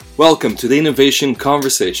Welcome to the Innovation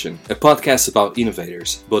Conversation, a podcast about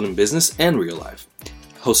innovators, both in business and real life.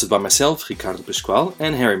 Hosted by myself, Ricardo Pascual,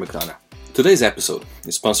 and Harry McDonough. Today's episode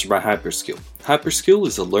is sponsored by Hyperskill. Hyperskill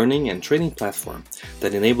is a learning and training platform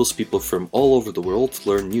that enables people from all over the world to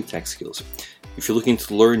learn new tech skills. If you're looking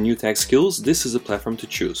to learn new tech skills, this is a platform to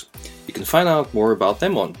choose. You can find out more about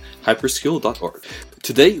them on hyperskill.org.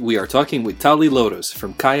 Today we are talking with Thali Lotus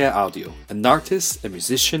from CAYA Audio, an artist, a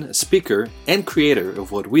musician, a speaker, and creator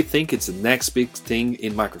of what we think is the next big thing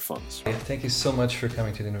in microphones. Thank you so much for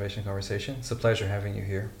coming to the Innovation Conversation. It's a pleasure having you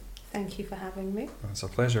here. Thank you for having me. It's a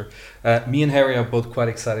pleasure. Me and Harry are both quite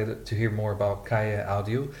excited to hear more about CAYA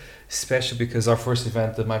Audio, especially because our first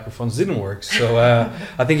event, the microphones didn't work. So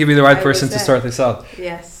I think you'd be the right person to start this out.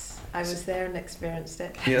 Yes, I was there and experienced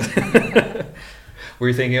it. Yeah. Were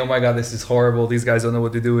you thinking, oh my God, this is horrible, these guys don't know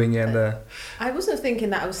what they're doing? And I wasn't thinking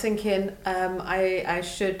that. I was thinking I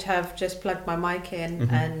should have just plugged my mic in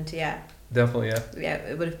and Definitely, yeah,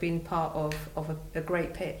 it would have been part of a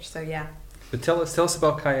great pitch. So yeah. But tell us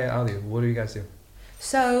about CAYA Audio. What do you guys do?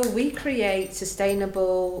 So we create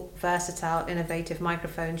sustainable, versatile, innovative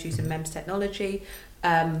microphones using MEMS technology.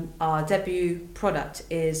 Our debut product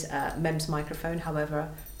is a MEMS microphone. However,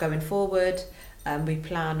 going forward, we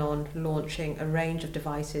plan on launching a range of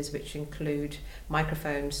devices which include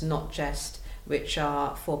microphones, not just which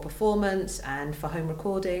are for performance and for home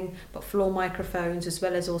recording, but floor microphones, as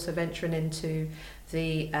well as also venturing into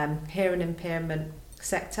the hearing impairment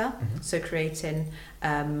sector, so creating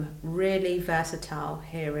really versatile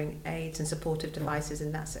hearing aids and supportive devices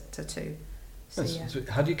in that sector too. So, yes. yeah. So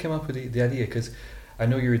how do you come up with the idea? Because I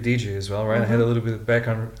know you're a DJ as well, right? I had a little bit of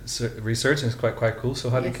background research and it's quite cool. So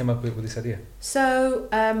how do you come up with this idea? So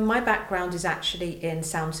my background is actually in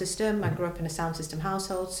sound system. I grew up in a sound system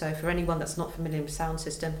household. So for anyone that's not familiar with sound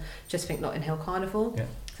system, just think Notting Hill Carnival. Yeah.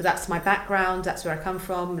 So that's my background. That's where I come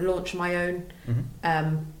from. Launched my own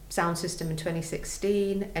sound system in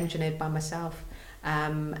 2016, engineered by myself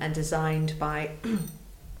and designed by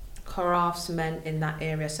craftsmen in that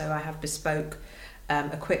area. So I have bespoke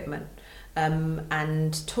equipment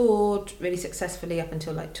and toured really successfully up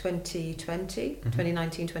until like 2019,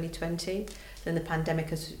 2020. Then the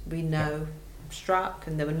pandemic, as we know, struck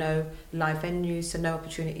and there were no live venues, so no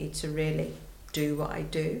opportunity to really do what I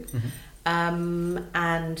do.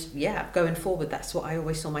 And yeah, going forward, that's what I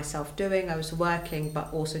always saw myself doing. I was working,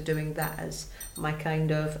 but also doing that as my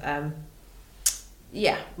kind of,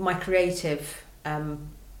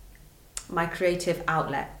 my creative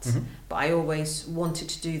outlet. But I always wanted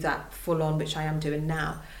to do that full on, which I am doing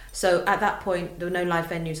now. So at that point, there were no live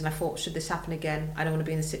venues, and I thought, should this happen again? I don't want to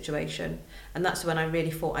be in this situation. And that's when I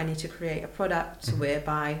really thought I need to create a product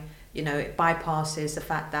whereby, you know, it bypasses the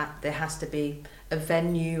fact that there has to be a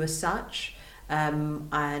venue as such,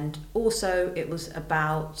 and also it was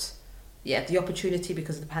about the opportunity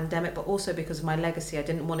because of the pandemic, but also because of my legacy. I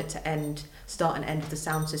didn't want it to start and end with the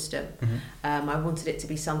sound system. I wanted it to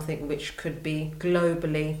be something which could be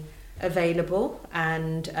globally available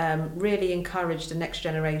and really encourage the next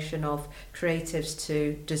generation of creatives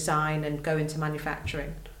to design and go into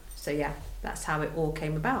manufacturing. So yeah, that's how it all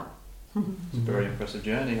came about. It's a very impressive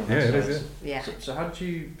journey on that side. It is, yeah. So how did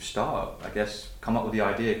you start, I guess, come up with the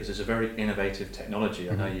idea? Because it's a very innovative technology.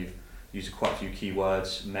 I know you've used quite a few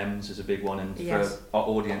keywords. MEMS is a big one. And for our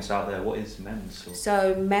audience out there, what is MEMS?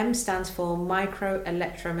 So MEMS stands for Micro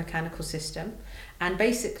Electromechanical System. And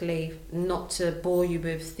basically, not to bore you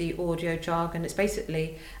with the audio jargon, it's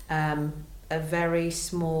basically a very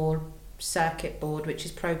small circuit board which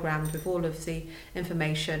is programmed with all of the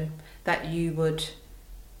information that you would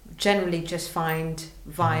generally just find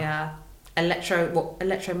via what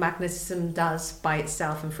electromagnetism does by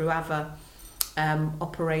itself and through other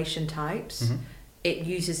operation types. It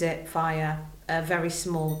uses it via a very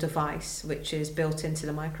small device which is built into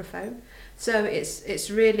the microphone. So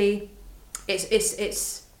it's really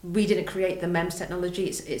we didn't create the MEMS technology.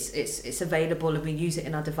 It's available and we use it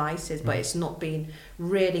in our devices, but it's not been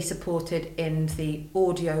really supported in the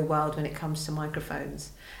audio world when it comes to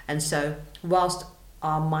microphones. And so whilst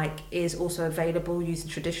our mic is also available using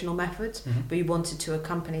traditional methods, we wanted to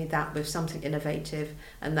accompany that with something innovative,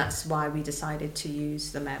 and that's why we decided to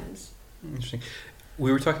use the MEMS. Interesting.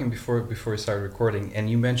 We were talking before we started recording, and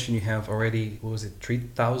you mentioned you have already,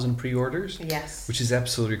 3,000 pre-orders? Yes. Which is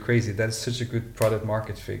absolutely crazy. That is such a good product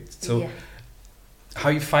market fit. So how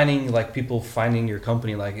are you finding, people finding your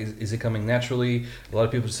company? Is it coming naturally? A lot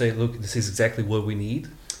of people say, look, this is exactly what we need.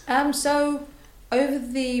 So over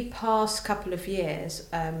the past couple of years,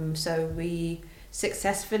 so we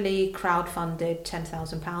successfully crowdfunded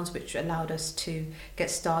 £10,000, which allowed us to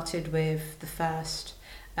get started with the first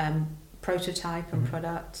prototype and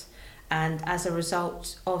product. And as a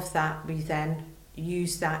result of that, we then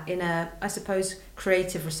use that in a, I suppose,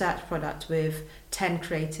 creative research product with 10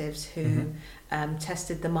 creatives who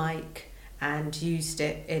tested the mic and used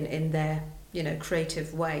it in their, you know,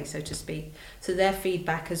 creative way, so to speak. So their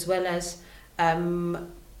feedback, as well as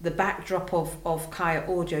the backdrop of CAYA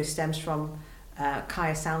audio, stems from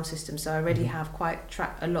CAYA sound system. So I already have quite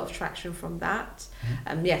a lot of traction from that.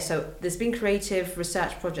 So there's been creative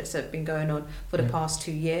research projects that have been going on for the past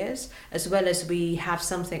 2 years, as well as we have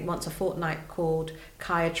something once a fortnight called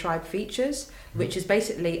CAYA Tribe Features, which is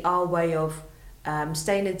basically our way of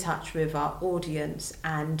staying in touch with our audience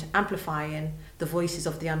and amplifying the voices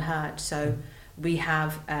of the unheard. So we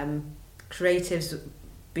have creatives,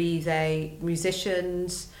 be they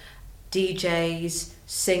musicians, DJs,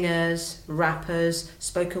 singers, rappers,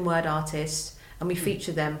 spoken word artists, and we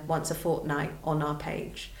feature them once a fortnight on our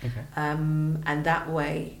page. And that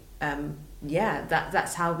way,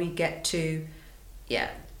 that's how we get to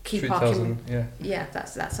keep our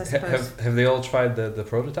that's I suppose. Have they all tried the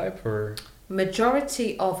prototype, or? The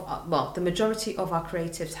majority of our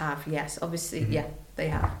creatives have, yes, obviously, they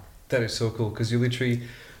have. That is so cool, because you literally,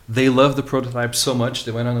 they love the prototype so much,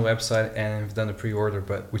 they went on the website and have done a pre-order,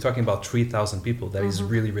 but we're talking about 3,000 people. That is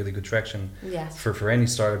really, really good traction for any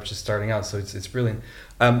startup just starting out, so it's brilliant.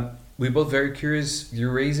 We're both very curious,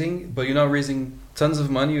 you're raising, but you're not raising tons of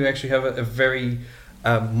money, you actually have a very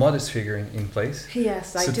modest figure in place.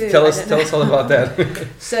 Yes, I so do. Tell us all about that.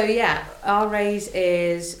 So our raise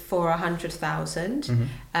is for 100,000,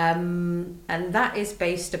 and that is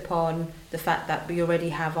based upon the fact that we already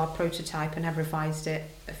have our prototype and have revised it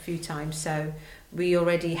a few times. So we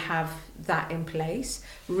already have that in place.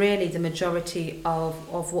 Really, the majority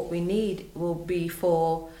of what we need will be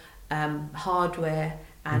for hardware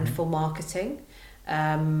and for marketing.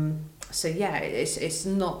 So it's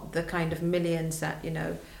not the kind of millions that, you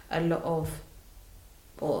know, a lot of,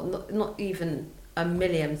 or not even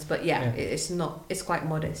millions, but it's not. It's quite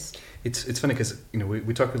modest. It's funny because, you know,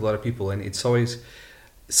 we talk with a lot of people, and it's always,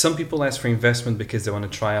 some people ask for investment because they want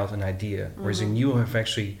to try out an idea, whereas you have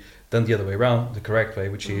actually done the other way around, the correct way,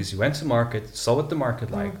 which is you went to market, saw what the market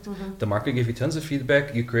liked, the market gave you tons of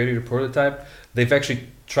feedback, you created a prototype, they've actually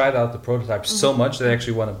tried out the prototype so much that they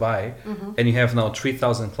actually want to buy, and you have now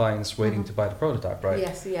 3,000 clients waiting to buy the prototype, right?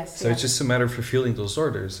 Yes. So it's just a matter of fulfilling those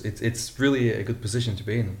orders. It's really a good position to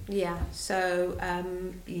be in. Yeah, so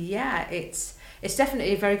it's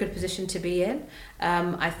definitely a very good position to be in.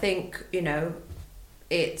 I think, you know,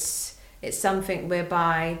 it's something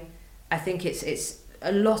whereby I think it's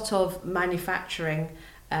a lot of manufacturing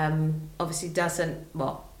obviously doesn't,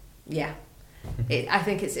 I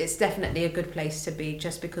think it's definitely a good place to be,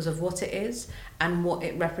 just because of what it is and what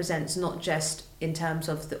it represents, not just in terms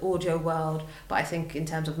of the audio world, but I think in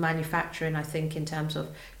terms of manufacturing, I think in terms of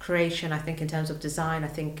creation, I think in terms of design, I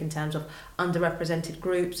think in terms of underrepresented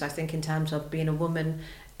groups, I think in terms of being a woman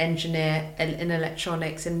engineer in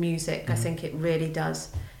electronics and music. I think it really does.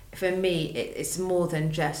 For me, it's more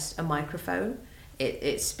than just a microphone.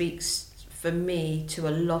 It speaks for me to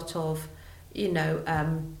a lot of, you know,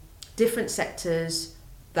 different sectors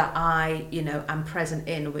that I, you know, am present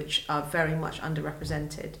in, which are very much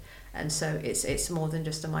underrepresented, and so it's more than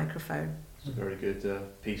just a microphone. It's a very good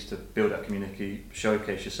piece to build that community,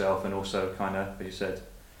 showcase yourself, and also kind of, as you said,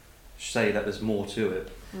 say that there's more to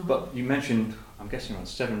it. But you mentioned, I'm guessing, around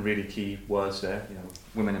 7 really key words there. You know,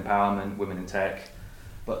 women empowerment, women in tech.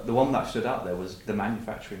 But the one that stood out there was the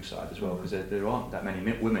manufacturing side as well, because there aren't that many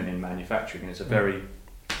women in manufacturing, and it's a very,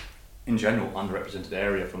 in general, underrepresented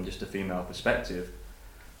area from just a female perspective.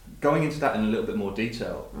 Going into that in a little bit more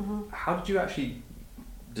detail, how did you actually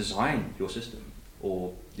design your system,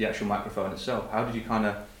 or the actual microphone itself? How did you kind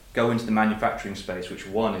of go into the manufacturing space, which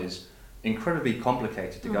one is incredibly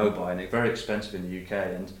complicated to go by and very expensive in the UK,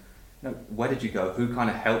 and, you know, where did you go? Who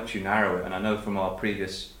kind of helped you narrow it? And I know from our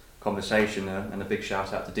previous conversation, and a big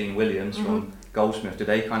shout out to Dean Williams from Goldsmith, did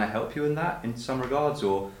they kind of help you in that in some regards,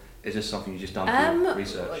 or is this something you just done through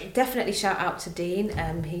research? Definitely shout out to Dean.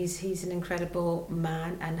 He's an incredible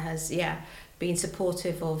man and has been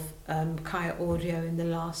supportive of CAYA Audio in the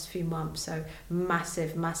last few months, so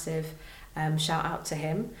massive shout out to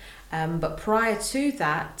him. But prior to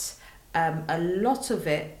that, a lot of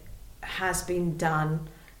it has been done,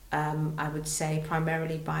 I would say,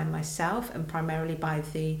 primarily by myself and primarily by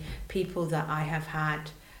the people that I have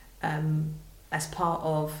had as part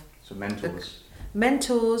of. So mentors.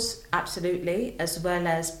 Mentors, absolutely, as well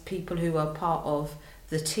as people who are part of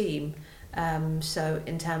the team. So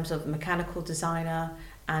in terms of mechanical designer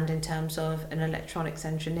and in terms of an electronics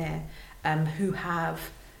engineer, who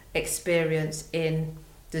have experience in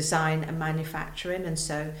design and manufacturing, and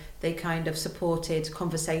so they kind of supported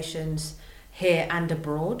conversations here and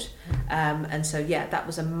abroad, and so yeah, that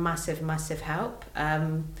was a massive help.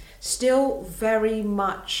 Still very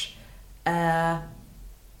much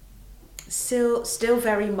still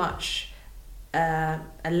very much a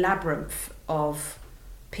labyrinth of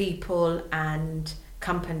people and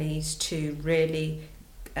companies to really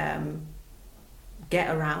get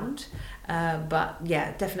around, but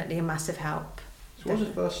yeah, definitely a massive help. So what was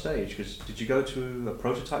the first stage? Because did you go to a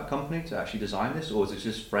prototype company to actually design this, or was it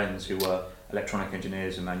just friends who were electronic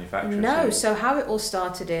engineers and manufacturers? No, so how it all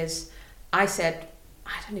started is I said,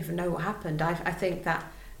 I don't even know what happened. I think that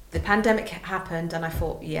the pandemic happened and I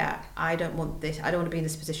thought, yeah, I don't want this. I don't want to be in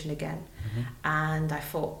this position again. And I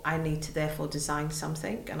thought I need to therefore design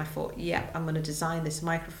something. And I thought, yeah, I'm going to design this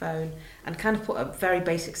microphone, and kind of put a very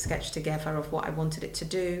basic sketch together of what I wanted it to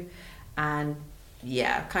do. And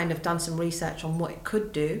yeah, kind of done some research on what it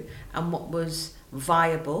could do and what was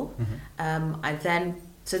viable.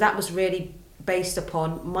 So that was really based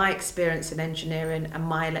upon my experience in engineering and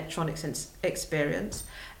my electronics experience.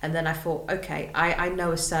 And then I thought, okay, I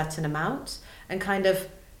know a certain amount, and kind of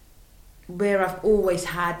where I've always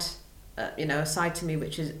had, a side to me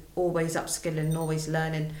which is always upskilling and always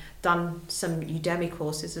learning, done some Udemy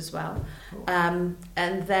courses as well. And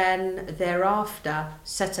then thereafter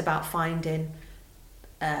set about finding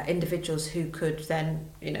individuals who could then,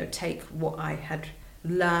 take what I had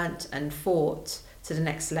learnt and thought to the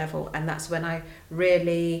next level. And that's when I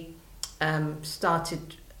really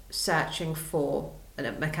started searching for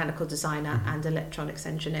a mechanical designer and electronics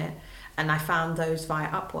engineer, and I found those via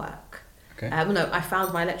Upwork. Okay. I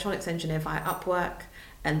found my electronics engineer via Upwork,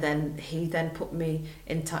 and then he then put me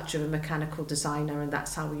in touch with a mechanical designer, and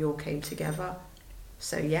that's how we all came together.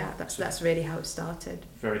 So yeah, that's really how it started.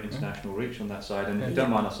 Very international reach on that side. And if you don't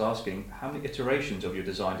mind us asking, how many iterations of your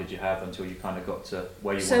design did you have until you kind of got to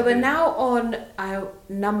where you want to be? So we're now on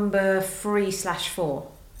number 3/4.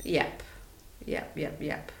 Yep.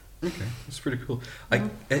 Okay, that's pretty cool. I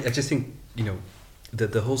just think,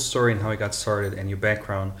 the whole story and how it got started and your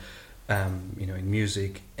background, in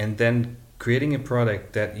music, and then creating a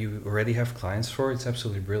product that you already have clients for, it's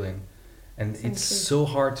absolutely brilliant. And it's so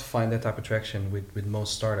hard to find that type of traction with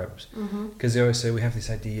most startups, because they always say we have this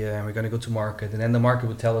idea and we're going to go to market, and then the market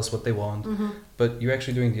will tell us what they want. But you're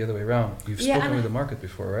actually doing the other way around. You've spoken with the market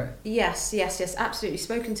before, right? Yes, absolutely.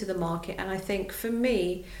 Spoken to the market, and I think for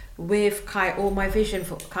me, with CAYA, or my vision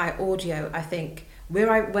for CAYA Audio, I think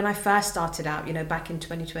when I first started out, back in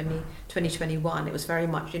 2020, 2021, it was very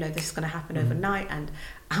much, this is going to happen overnight, and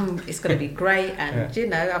it's going to be great, and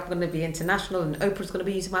I'm going to be international, and Oprah's going to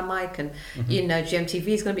be using my mic, and GMTV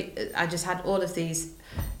is going to be. I just had all of these,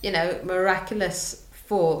 miraculous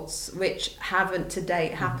thoughts which haven't to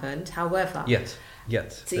date happened. However, yet.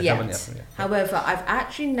 However, I've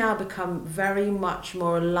actually now become very much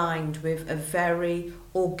more aligned with a very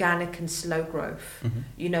organic and slow growth.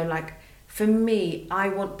 Like for me, I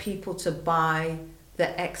want people to buy the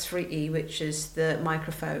X3E, which is the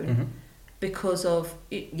microphone. Because of,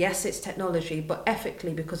 yes, it's technology, but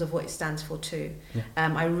ethically because of what it stands for too.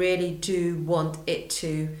 I really do want it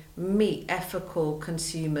to meet ethical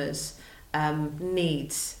consumers'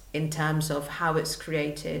 needs in terms of how it's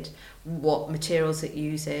created, what materials it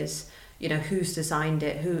uses, who's designed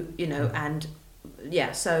it, and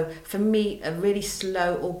so for me, a really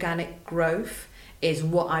slow organic growth is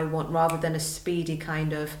what I want, rather than a speedy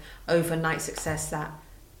kind of overnight success that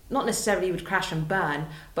not necessarily would crash and burn,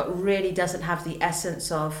 but really doesn't have the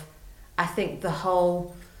essence of, I think, the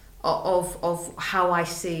whole of how I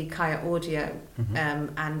see CAYA Audio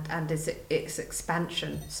and its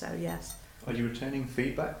expansion. So yes. Are you retaining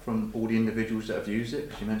feedback from all the individuals that have used it?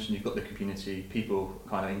 Because you mentioned you've got the community, people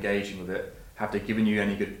kind of engaging with it. Have they given you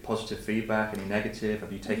any good positive feedback, any negative?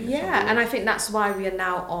 Have you taken it? Yeah, and I think that's why we are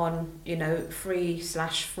now on,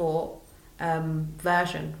 3/4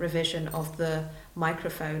 revision of the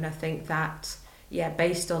microphone. I think that,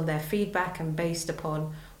 based on their feedback and based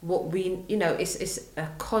upon what we, it's a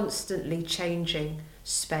constantly changing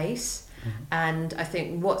space. And I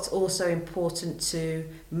think what's also important to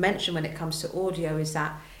mention when it comes to audio is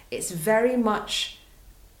that it's very much,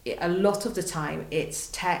 a lot of the time, it's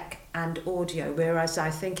tech and audio, whereas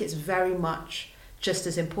I think it's very much just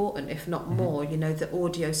as important, if not more, the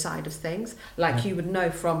audio side of things, like you would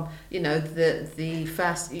know from, the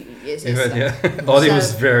first. Audio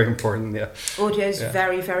is very important. Audio is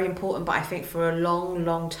very, very important, but I think for a long,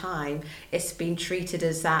 long time, it's been treated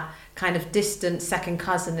as that kind of distant second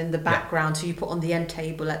cousin in the background who you put on the end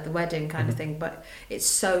table at the wedding kind of thing. But it's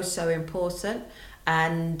so, so important,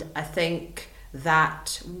 and I think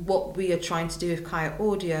that what we are trying to do with CAYA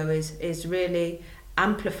Audio is really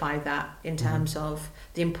amplify that in terms of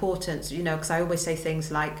the importance, you know, because I always say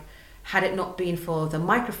things like, had it not been for the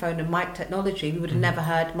microphone and mic technology, we would have never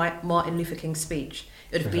heard Martin Luther King's speech.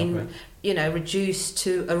 It would have been, you know, reduced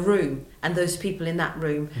to a room and those people in that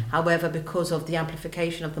room. However, because of the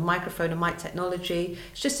amplification of the microphone and mic technology,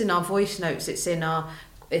 it's just in our voice notes, it's in our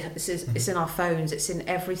phones, it's in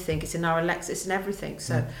everything, it's in our Alexa, it's in everything.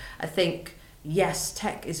 So I think, yes,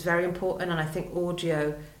 tech is very important, and I think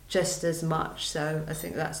audio just as much. So I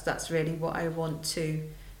think that's really what I want to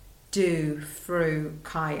do through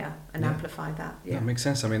CAYA and amplify that. Yeah, that makes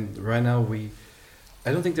sense. I mean, right now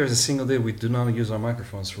I don't think there's a single day we do not use our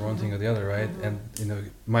microphones for one thing or the other, right? And you know,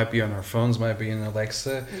 it might be on our phones, might be in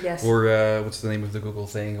Alexa, or what's the name of the Google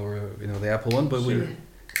thing, or you know, the Apple one, but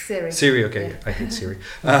Siri, okay, yeah. I hate Siri.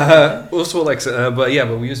 Also Alexa, but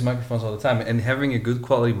we use microphones all the time, and having a good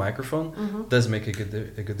quality microphone does make a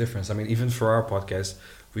good difference. I mean, even for our podcast,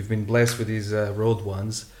 we've been blessed with these Rode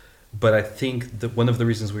ones, but I think that one of the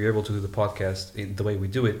reasons we're able to do the podcast in the way we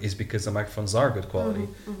do it is because the microphones are good quality.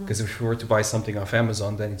 Because if we were to buy something off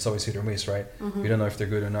Amazon, then it's always hit or miss, right? We don't know if they're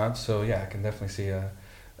good or not. So I can definitely see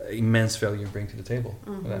immense value you bring to the table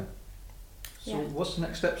with that. So what's the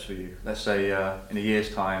next steps for you? Let's say in a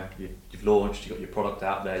year's time, you've launched, you've got your product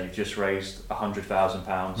out there, you've just raised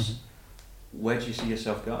 £100,000. Where do you see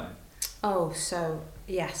yourself going? Oh, so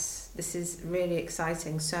yes, this is really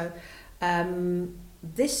exciting. So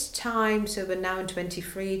this time, so we're now in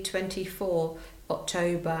 24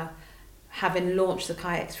 October, having launched the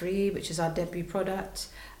CAYA X3E, which is our debut product,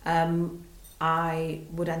 I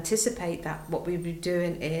would anticipate that what we'll be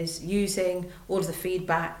doing is using all of the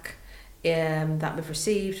feedback that we've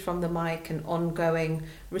received from the mic and ongoing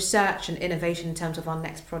research and innovation in terms of our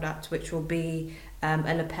next product, which will be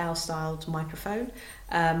a lapel styled microphone,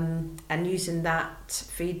 and using that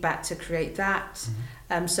feedback to create that.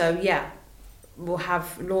 We'll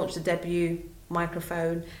have launched the debut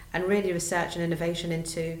microphone and really research and innovation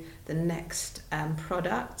into the next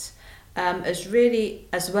product, as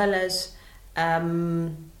well as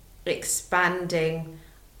expanding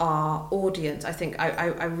our audience. I think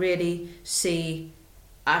I really see,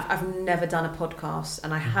 I've never done a podcast,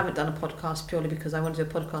 and I haven't done a podcast purely because I want to do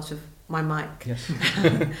a podcast with my mic. Yes.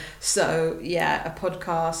 So a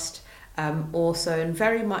podcast, also, and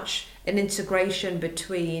very much an integration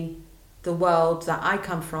between the world that I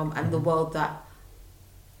come from and the world that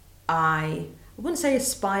I wouldn't say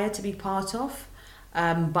aspire to be part of,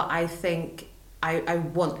 but I think I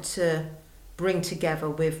want to bring together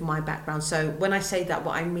with my background. So when I say that,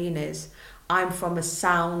 what I mean is I'm from a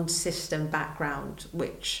sound system background,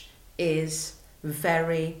 which is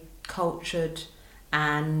very cultured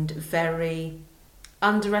and very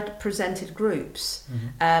underrepresented groups,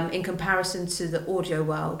 in comparison to the audio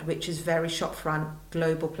world, which is very shopfront,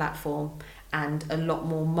 global platform, and a lot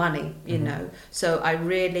more money, you know. So I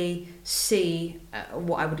really see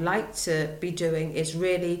what I would like to be doing is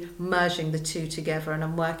really merging the two together,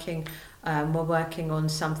 and we're working on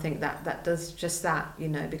something that does just that, you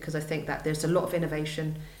know, because I think that there's a lot of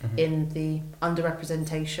innovation in the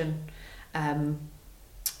underrepresentation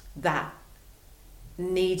that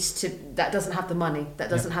doesn't have the money, that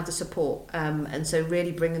doesn't have the support, and so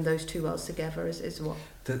really bringing those two worlds together is what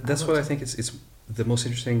that's what I think it's the most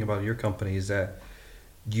interesting about your company, is that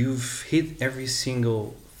you've hit every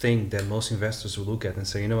single thing that most investors will look at and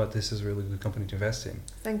say, you know what, this is a really good company to invest in.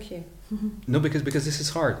 Thank you. No, because this is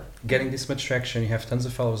hard. Getting this much traction, you have tons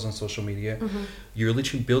of followers on social media. You're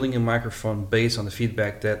literally building a microphone based on the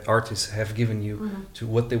feedback that artists have given you to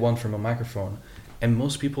what they want from a microphone, and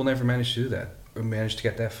most people never manage to do that or manage to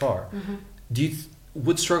get that far.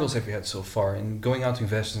 What struggles have you had so far in going out to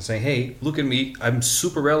investors and saying, hey, look at me, I'm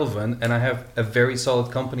super relevant and I have a very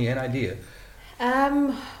solid company and idea?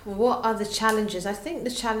 What are the challenges? I think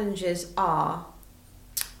the challenges are,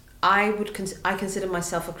 I consider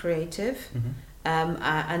myself a creative,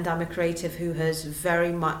 and I'm a creative who has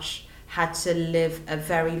very much had to live a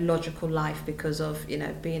very logical life because of, you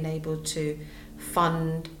know, being able to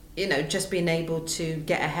fund, you know, just being able to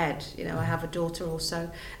get ahead. You know, I have a daughter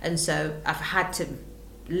also, and so I've had to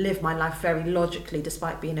live my life very logically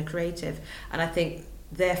despite being a creative. And I think,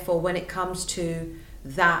 therefore, when it comes to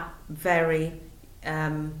that very, I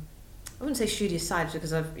wouldn't say studious side,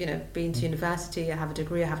 because I've, you know, been to university, I have a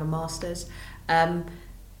degree, I have a master's,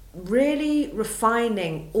 really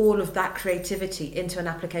refining all of that creativity into an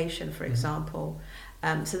application, for example.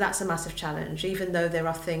 So that's a massive challenge. Even though there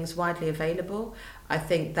are things widely available, I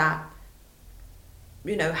think that,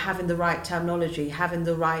 you know, having the right terminology, having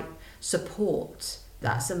the right support,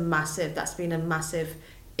 that's been a massive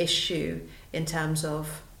issue in terms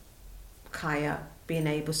of CAYA being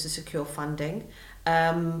able to secure funding.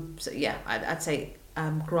 So yeah, I'd say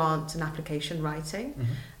grant and application writing.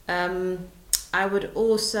 I would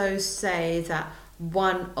also say that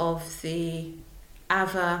one of the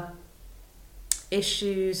other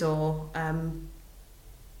issues that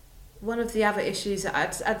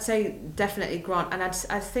I'd say definitely grant, and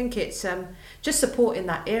I think it's just support in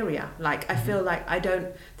that area. Like I feel like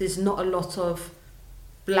there's not a lot of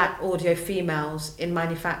black audio females in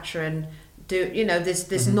manufacturing.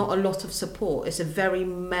 There's not a lot of support. It's a very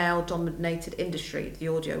male dominated industry, the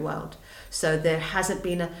audio world. So there hasn't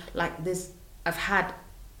been I've had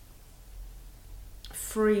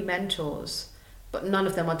 3 mentors, but none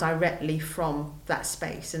of them are directly from that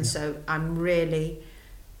space, and so I'm really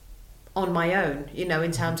on my own,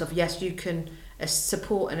 in terms of, yes, you can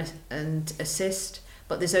support and assist,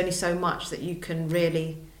 but there's only so much that you can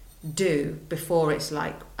really do before it's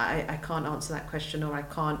like, I can't answer that question, or I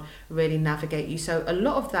can't really navigate you. So a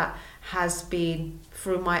lot of that has been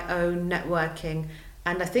through my own networking,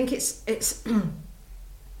 and I think it's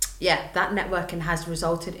that networking has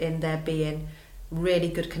resulted in there being really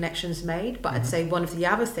good connections made. But I'd say one of the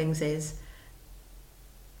other things is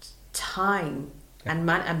time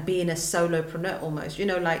and being a solopreneur almost.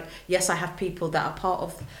 Yes, I have people that are part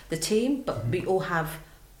of the team, but we all have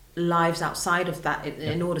lives outside of that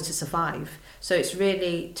in order to survive. So it's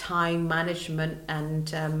really time management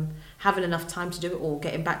and having enough time to do it all,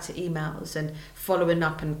 getting back to emails and following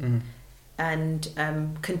up and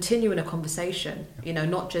continuing a conversation,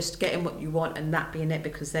 not just getting what you want and that being it,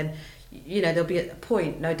 because then there'll be a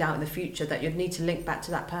point, no doubt, in the future that you'd need to link back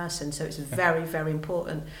to that person. So it's very, very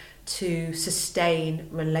important to sustain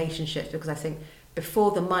relationships, because I think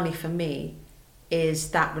before the money for me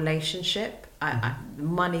is that relationship.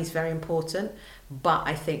 Money is very important, but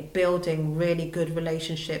I think building really good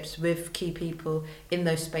relationships with key people in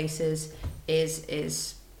those spaces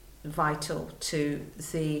is vital to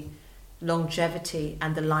the longevity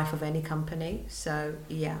and the life of any company. So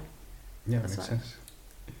yeah, makes sense.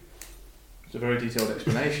 It's a very detailed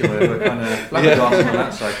explanation. We're kind of flabbergasted on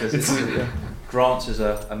that side, because grants is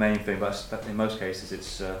a main thing, but in most cases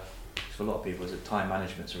it's for a lot of people, is that time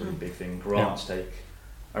management's a really big thing. Grants take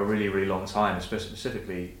a really, really long time,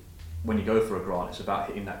 specifically when you go for a grant. It's about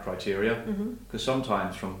hitting that criteria, because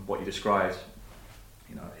sometimes, from what you described,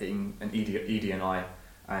 hitting an ED&I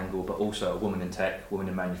angle, but also a woman in tech, woman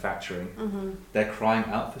in manufacturing, they're crying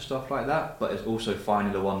out for stuff like that. But it's also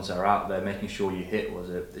finding the ones that are out there, making sure you hit.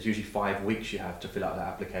 There's usually 5 weeks you have to fill out that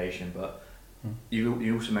application, but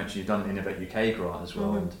you also mentioned you've done an Innovate UK grant as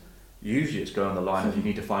well, and usually it's going on the line of you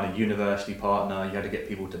need to find a university partner, you have to get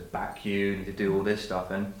people to back you, need to do all this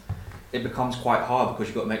stuff, and it becomes quite hard because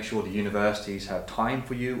you've got to make sure the universities have time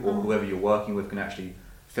for you, or whoever you're working with can actually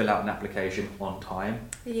fill out an application on time.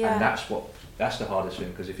 And that's the hardest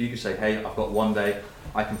thing, because if you can say, hey, I've got 1 day,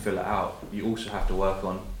 I can fill it out, you also have to work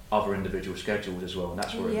on other individual schedules as well, and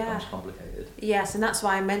that's where it becomes complicated. Yes, and that's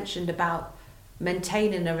why I mentioned about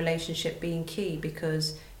maintaining a relationship being key,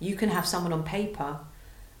 because you can have someone on paper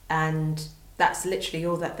and that's literally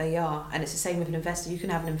all that they are. And it's the same with an investor. You can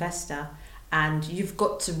have an investor and you've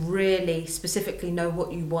got to really specifically know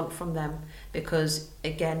what you want from them, because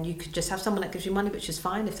again, you could just have someone that gives you money, which is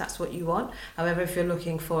fine if that's what you want. However, if you're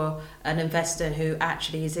looking for an investor who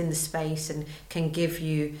actually is in the space and can give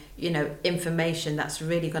you, information that's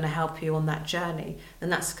really going to help you on that journey, then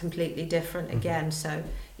that's completely different again. So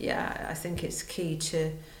yeah, I think it's key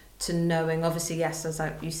to knowing. Obviously, yes, as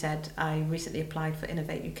you said, I recently applied for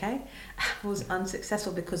Innovate UK. I was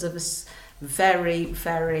unsuccessful because of a very,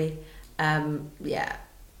 very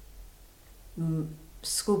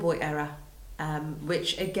schoolboy error,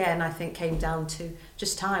 which again I think came down to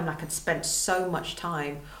just time. Like I'd spent so much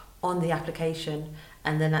time on the application,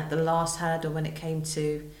 and then at the last hurdle when it came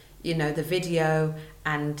to the video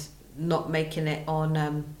and not making it on,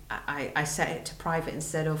 I set it to private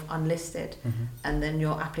instead of unlisted, and then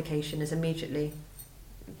your application is immediately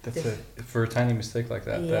for a tiny mistake like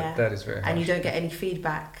that, that is very harsh. And you don't get any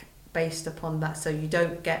feedback based upon that, so you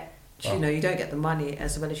don't get you don't get the money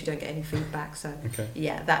as well as you don't get any feedback. So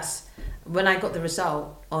that's when I got the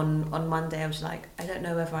result on Monday. I was like, I don't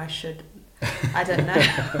know whether I should. I don't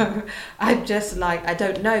know. I'm just like, I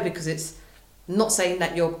don't know, because it's not saying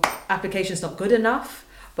that your application's not good enough,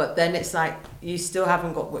 but then it's like you still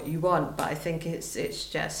haven't got what you want. But I think it's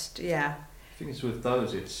just I think it's with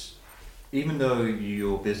those, it's even though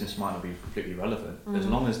your business might not be completely relevant, as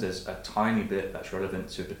long as there's a tiny bit that's relevant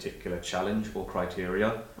to a particular challenge or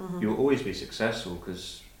criteria, you'll always be successful.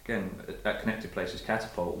 Because again, at Connected Places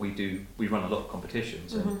Catapult, we run a lot of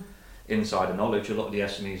competitions, and insider knowledge. A lot of the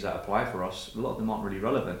SMEs that apply for us, a lot of them aren't really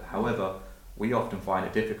relevant. However, we often find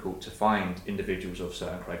it difficult to find individuals of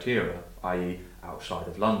certain criteria, i.e. outside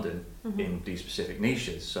of London, in these specific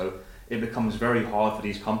niches. So it becomes very hard for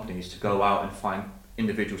these companies to go out and find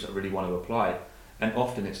individuals that really want to apply. And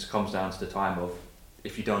often it comes down to the time of,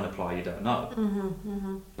 if you don't apply, you don't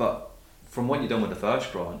know. But from when you're done with the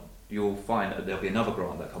first grant, you'll find that there'll be another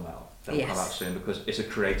grant that will come out soon, because it's a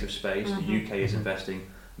creative space. The UK is investing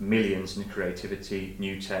millions in creativity,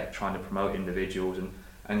 new tech, trying to promote individuals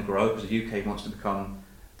and grow, because the UK wants to become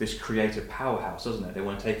this creative powerhouse, doesn't it? They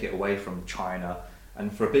want to take it away from China.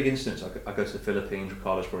 And for a big instance, I go to the Philippines.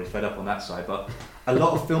 Ricardo's probably fed up on that side, but a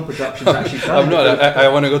lot of film production is actually done. I'm not. I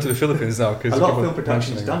want to go to the Philippines now, because a lot of film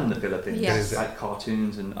production is done in the Philippines, yes. like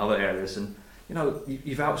cartoons and other areas. And you know,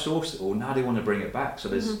 you've outsourced it all. Now they want to bring it back. So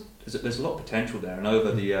there's a lot of potential there. And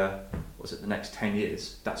over the the next 10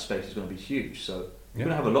 years, that space is going to be huge. So you're going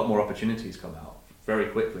to have a lot more opportunities come out very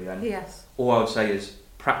quickly. And all I would say is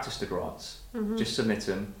practice the grants. Just submit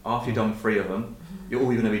them. After you've done 3 of them,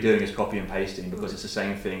 all you're going to be doing is copy and pasting, because it's the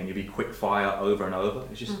same thing, and you'll be quick fire over and over.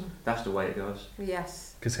 It's just that's the way it goes.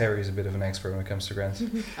 Yes. Because Harry is a bit of an expert when it comes to grants.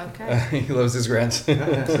 Okay. He loves his grants.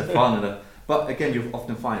 It's the fun. But again, you'll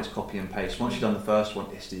often find it's copy and paste. Once you've done the first one,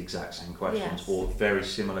 it's the exact same questions or very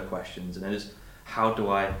similar questions, and then it's how do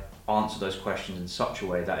I answer those questions in such a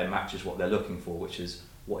way that it matches what they're looking for, which is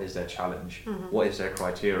what is their challenge, what is their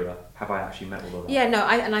criteria, have I actually met all of that? Yeah, no,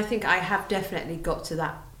 I think I have definitely got to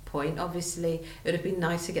that point. Obviously, it would have been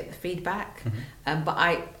nice to get the feedback, but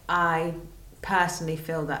I personally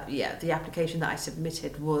feel that the application that I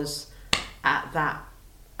submitted was at that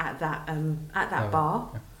bar.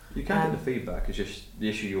 Yeah. You can get the feedback. It's just the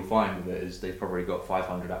issue you'll find with it is they've probably got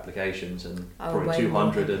 500 applications and probably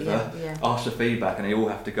 200 have asked for feedback, and they all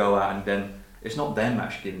have to go out, and then it's not them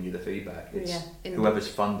actually giving you the feedback. It's whoever's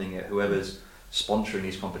funding it, whoever's sponsoring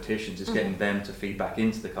these competitions is getting them to feedback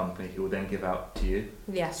into the company, who will then give out to you.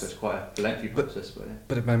 Yes. So it's quite a lengthy process.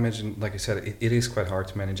 But I imagine, like you said, it is quite hard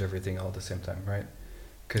to manage everything all at the same time, right?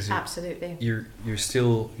 Because absolutely, you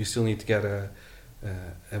still need to get a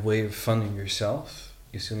way of funding yourself.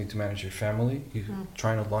 You still need to manage your family. You're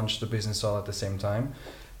trying to launch the business all at the same time.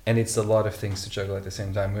 And it's a lot of things to juggle at the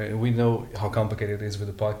same time. We know how complicated it is with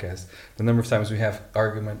the podcast. The number of times we have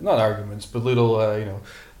not arguments, but little,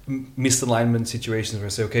 misalignment situations where we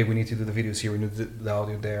say, okay, we need to do the videos here, we need to do the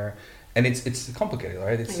audio there. And it's complicated,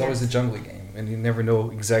 right? It's always a jungling game. And you never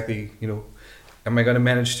know exactly, am I going to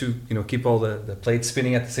manage to, keep all the plates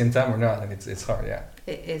spinning at the same time or not? And it's hard, yeah.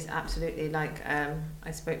 It is absolutely. Like,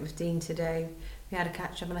 I spoke with Dean today. We had a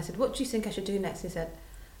catch up and I said, what do you think I should do next? He said,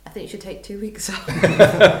 I think you should take 2 weeks off.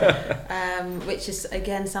 Which is,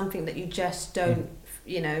 again, something that you just don't,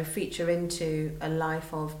 feature into a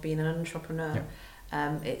life of being an entrepreneur.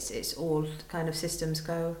 Yeah. It's all kind of systems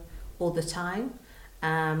go all the time.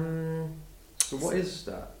 So what is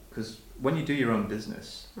that? Because when you do your own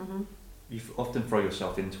business, you often throw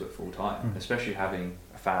yourself into it full time, especially having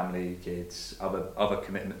a family, kids, other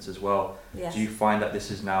commitments as well. Yes. Do you find that this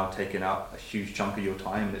is now taking up a huge chunk of your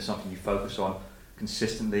time, and it's something you focus on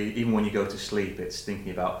consistently? Even when you go to sleep, it's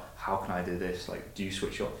thinking about how can I do this? Like, do you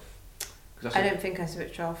switch off? I don't think I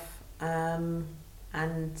switch off. And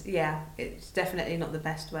it's definitely not the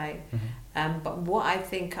best way. But what I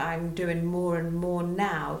think I'm doing more and more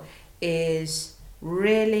now is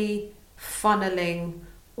really funneling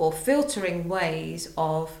or filtering ways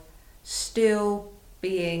of still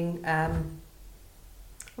being, I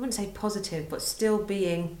wouldn't say positive, but still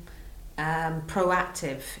being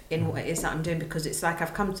proactive in what it is that I'm doing, because it's like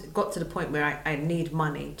I've got to the point where I need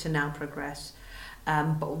money to now progress.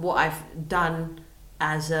 But what I've done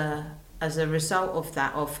as a result of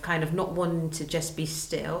that, of kind of not wanting to just be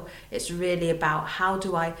still, it's really about how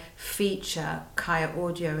do I feature CAYA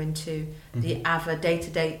audio into the other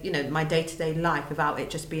day-to-day, my day-to-day life, without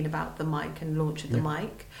it just being about the mic and launch of the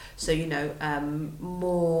mic. So,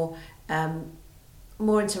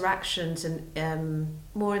 more interactions and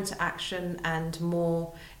more interaction and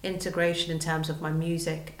more integration in terms of my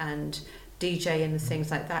music and DJ and things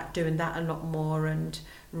like that, doing that a lot more, and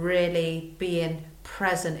really being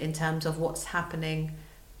present in terms of what's happening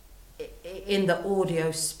in the audio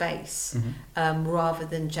space, rather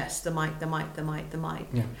than just the mic.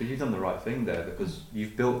 Yeah, but you've done the right thing there, because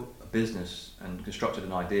you've built a business and constructed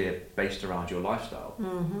an idea based around your lifestyle.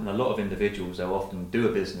 And a lot of individuals, they'll often do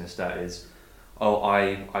a business that is, oh,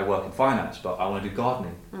 I work in finance, but I want to do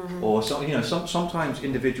gardening. Or sometimes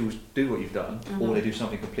individuals do what you've done, or they do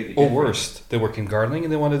something completely Or different. worse, they work in gardening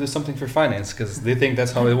and they want to do something for finance because they think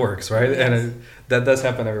that's how it works, right? Yes. And that does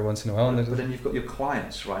happen every once in a while. But then you've got your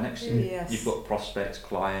clients right next to you. Yes. You've got prospects,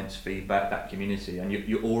 clients, feedback, that community, and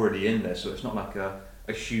you're already in there. So it's not like a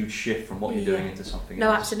huge shift from what you're doing into something No,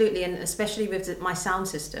 else. absolutely, and especially with my sound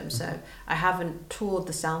system. So I haven't toured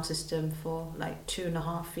the sound system for like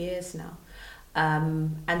 2.5 years now.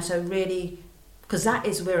 And so really, because that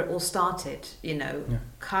is where it all started,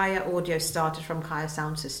 CAYA Audio started from CAYA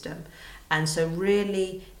Sound System. And so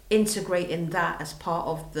really integrating that as part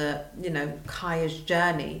of the, CAYA's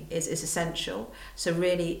journey is essential. So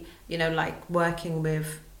really, like working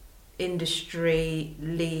with industry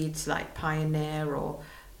leads like Pioneer or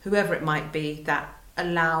whoever it might be that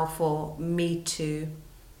allow for me to,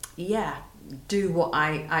 do what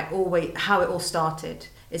I always, how it all started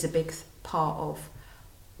is a big part of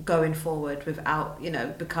going forward without,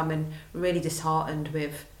 becoming really disheartened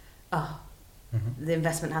with, the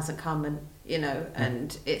investment hasn't come and,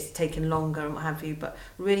 and it's taken longer and what have you, but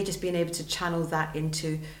really just being able to channel that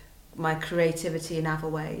into my creativity in other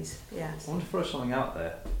ways. Yes. I want to throw something out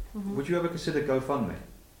there. Would you ever consider GoFundMe?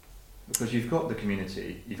 Because you've got the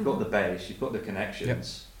community, you've got the base, you've got the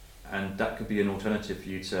connections, and that could be an alternative for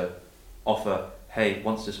you to offer, hey,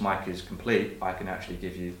 once this mic is complete, I can actually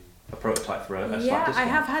give you a prototype for a slight discount. I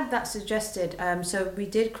have had that suggested. So we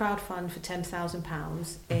did crowdfund for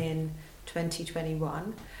 £10,000 in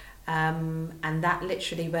 2021, and that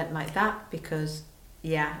literally went like that because,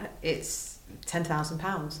 it's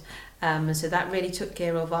 £10,000. And so that really took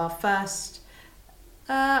care of our first,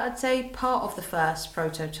 I'd say part of the first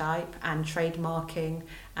prototype and trademarking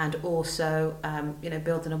and also,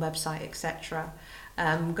 building a website, etc.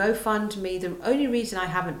 GoFundMe, the only reason I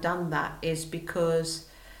haven't done that is because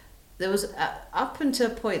there was, up until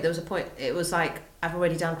a point, it was like, I've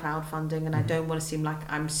already done crowdfunding and I don't want to seem like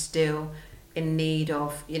I'm still in need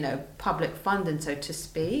of, public funding, so to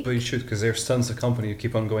speak. But you should, because there's tons of company who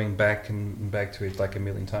keep on going back and back to it like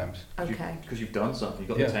 1,000,000 times. Okay. Because you've done something, you've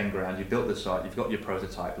got the 10 grand, you've built the site, you've got your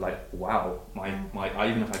prototype, like, wow, my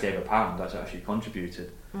even if I gave £1, that's actually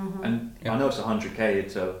contributed. And I know it's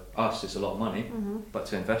 100k to us, it's a lot of money, but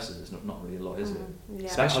to investors it's not really a lot, is it?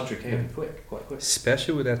 Yeah. That 100k would be quite quick.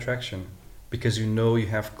 Especially with that traction, because you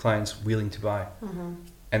have clients willing to buy.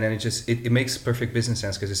 And then it makes perfect business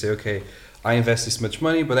sense because you say, okay, I invest this much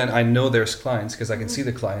money, but then I know there's clients because I can see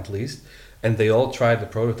the client list and they all tried the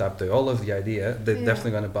prototype, they all love the idea, they're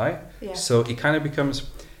definitely going to buy. Yeah. So it kind of becomes,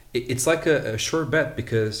 it's like a sure bet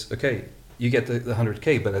because, okay, you get the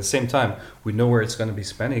 100k, but at the same time, we know where it's going to be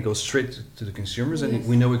spent. It goes straight to the consumers and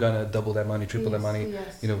we know we're going to double that money, triple that money,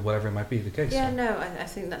 whatever it might be the case. Yeah, so. no, I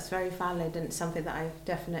think that's very valid and it's something that I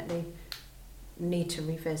definitely need to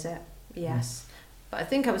revisit. Yes. But I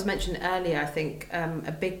think I was mentioning earlier, I think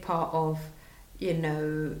a big part of,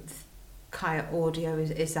 CAYA Audio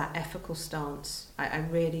is that ethical stance. I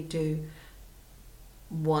really do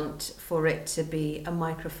want for it to be a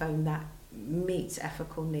microphone that meets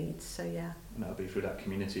ethical needs. So, yeah. And that'll be through that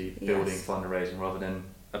community building, fundraising, rather than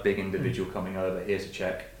a big individual coming over, here's a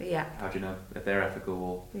check. Yeah. How do you know if they're ethical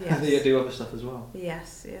or Yes. they do other stuff as well?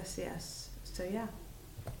 Yes. So, yeah.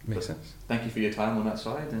 Makes sense. Thank you for your time on that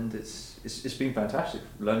side, and it's been fantastic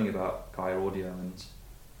learning about CAYA Audio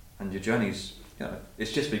and your journey's,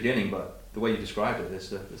 it's just beginning, but the way you described it,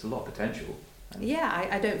 there's a lot of potential. And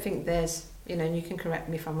I don't think there's, and you can correct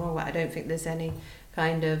me if I'm wrong, but I don't think there's any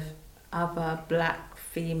kind of other black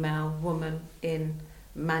female woman in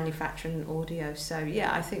manufacturing audio. So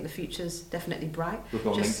yeah, I think the future's definitely bright. We'll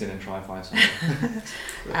go on LinkedIn and try and find something.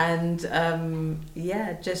 And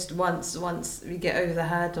just once we get over the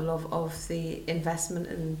hurdle of the investment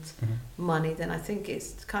and money, then I think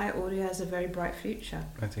CAYA Audio has a very bright future.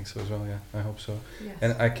 I think so as well, yeah. I hope so. Yes.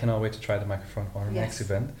 And I cannot wait to try the microphone on our next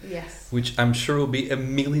event. Yes. Which I'm sure will be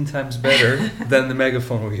 1,000,000 times better than the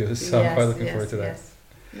megaphone we use. So I'm quite looking forward to that. Yes.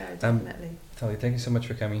 No, definitely. Thali, thank you so much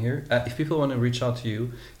for coming here. If people want to reach out to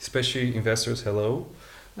you, especially investors, how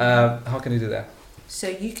can they do that? So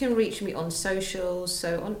you can reach me on socials.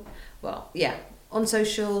 On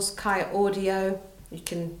socials, CAYA Audio. You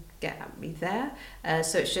can get at me there.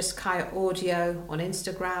 So it's just CAYA Audio on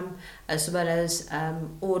Instagram, as well as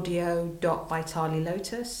audio.by Thali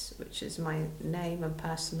Lotus, which is my name and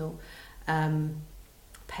personal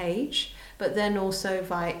page. But then also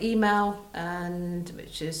via email, and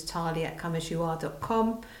which is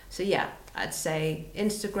thali@comeasyouare.com. So yeah, I'd say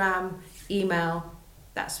Instagram, email,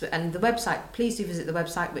 and the website, please do visit the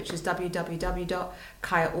website, which is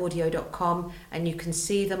www.kayaaudio.com, and you can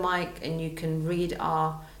see the mic and you can read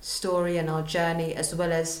our story and our journey, as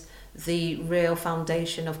well as the real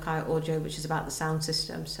foundation of KAYA Audio, which is about the sound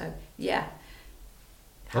system. So yeah,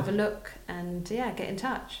 have a look and get in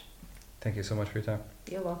touch. Thank you so much for your time.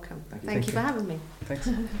 You're welcome. Thank you. Thank you for having me. Thanks.